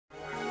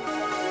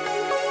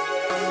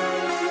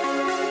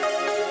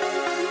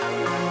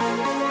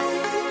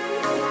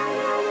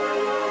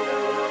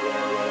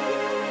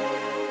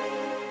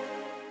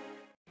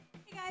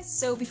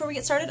before we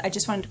get started, I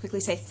just wanted to quickly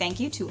say thank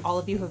you to all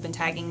of you who have been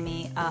tagging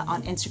me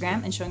on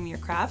Instagram and showing me your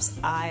crafts.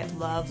 I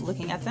love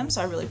looking at them,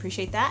 so I really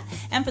appreciate that.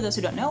 And for those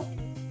who don't know,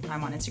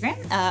 I'm on Instagram.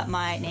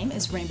 My name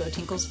is Rainbow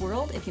Tinkles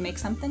World. If you make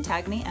something,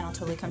 tag me and I'll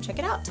totally come check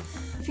it out.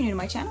 If you're new to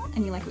my channel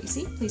and you like what you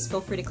see, please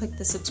feel free to click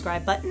the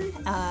subscribe button.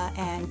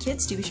 And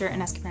kids, do be sure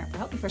and ask a parent for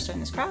help before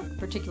starting this craft,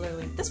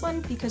 particularly this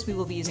one, because we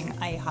will be using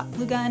a hot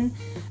glue gun.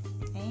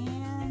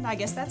 And I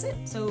guess that's it.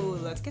 So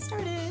let's get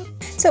started.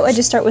 So I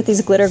just start with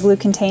these glitter glue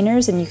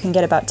containers, and you can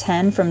get about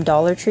 10 from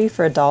Dollar Tree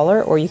for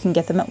 $1, or you can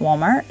get them at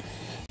Walmart.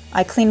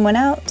 I clean one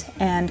out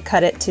and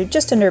cut it to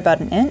just under about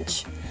 1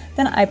 inch.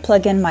 Then I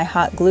plug in my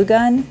hot glue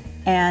gun,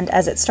 and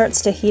as it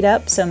starts to heat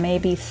up, so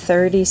maybe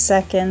 30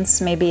 seconds,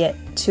 maybe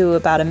to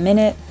about a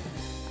minute,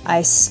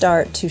 I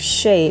start to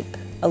shape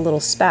a little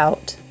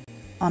spout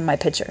on my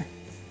pitcher.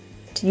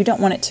 You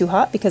don't want it too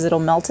hot because it'll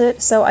melt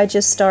it, so I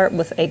just start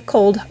with a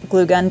cold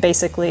glue gun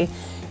basically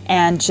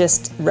and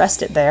just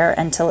rest it there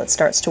until it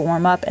starts to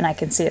warm up and I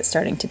can see it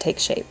starting to take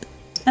shape.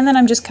 And then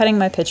I'm just cutting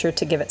my pitcher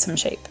to give it some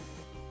shape.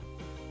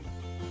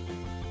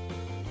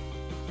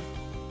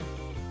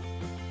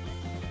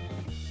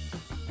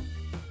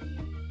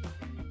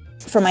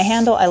 For my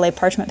handle, I lay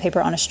parchment paper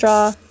on a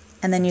straw,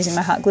 and then using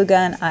my hot glue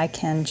gun, I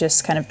can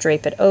just kind of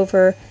drape it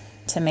over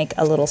to make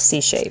a little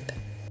C shape.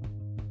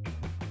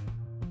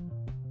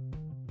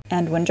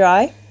 And when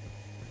dry,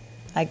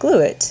 I glue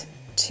it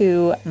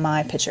to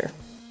my pitcher.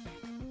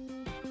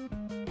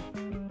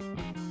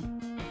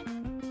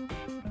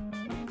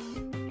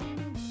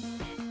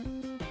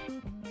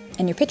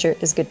 And your pitcher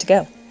is good to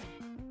go.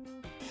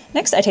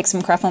 Next, I take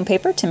some craft foam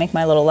paper to make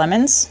my little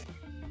lemons.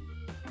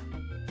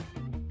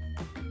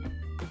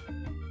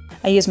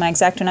 I use my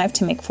X-Acto knife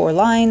to make 4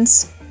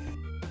 lines.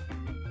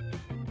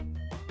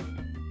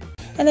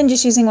 And then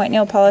just using white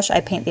nail polish,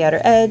 I paint the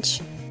outer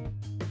edge.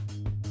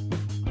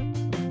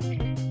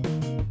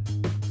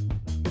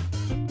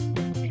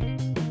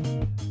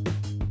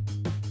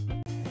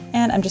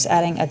 And I'm just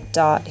adding a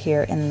dot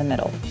here in the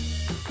middle.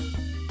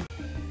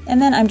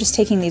 And then I'm just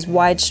taking these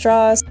wide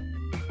straws,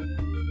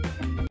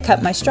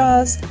 cut my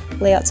straws,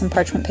 lay out some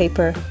parchment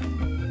paper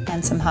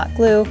and some hot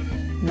glue,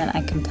 and then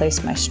I can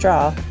place my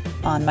straw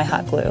on my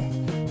hot glue.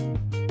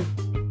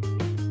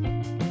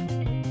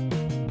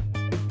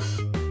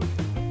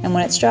 And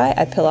when it's dry,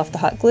 I peel off the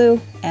hot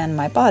glue and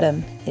my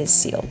bottom is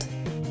sealed.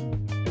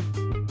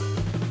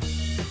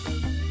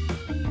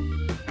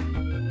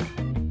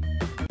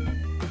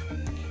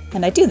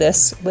 And I do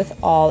this with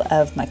all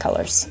of my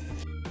colors.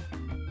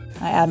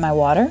 I add my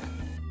water,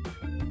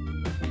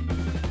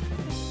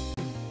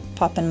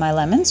 pop in my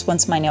lemons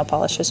once my nail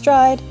polish has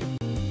dried,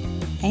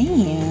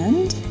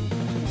 and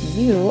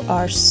you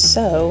are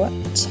so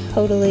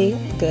totally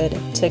good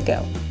to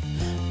go.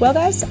 Well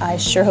guys, I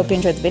sure hope you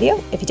enjoyed the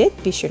video. If you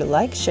did, be sure to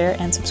like, share,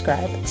 and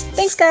subscribe.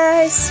 Thanks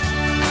guys!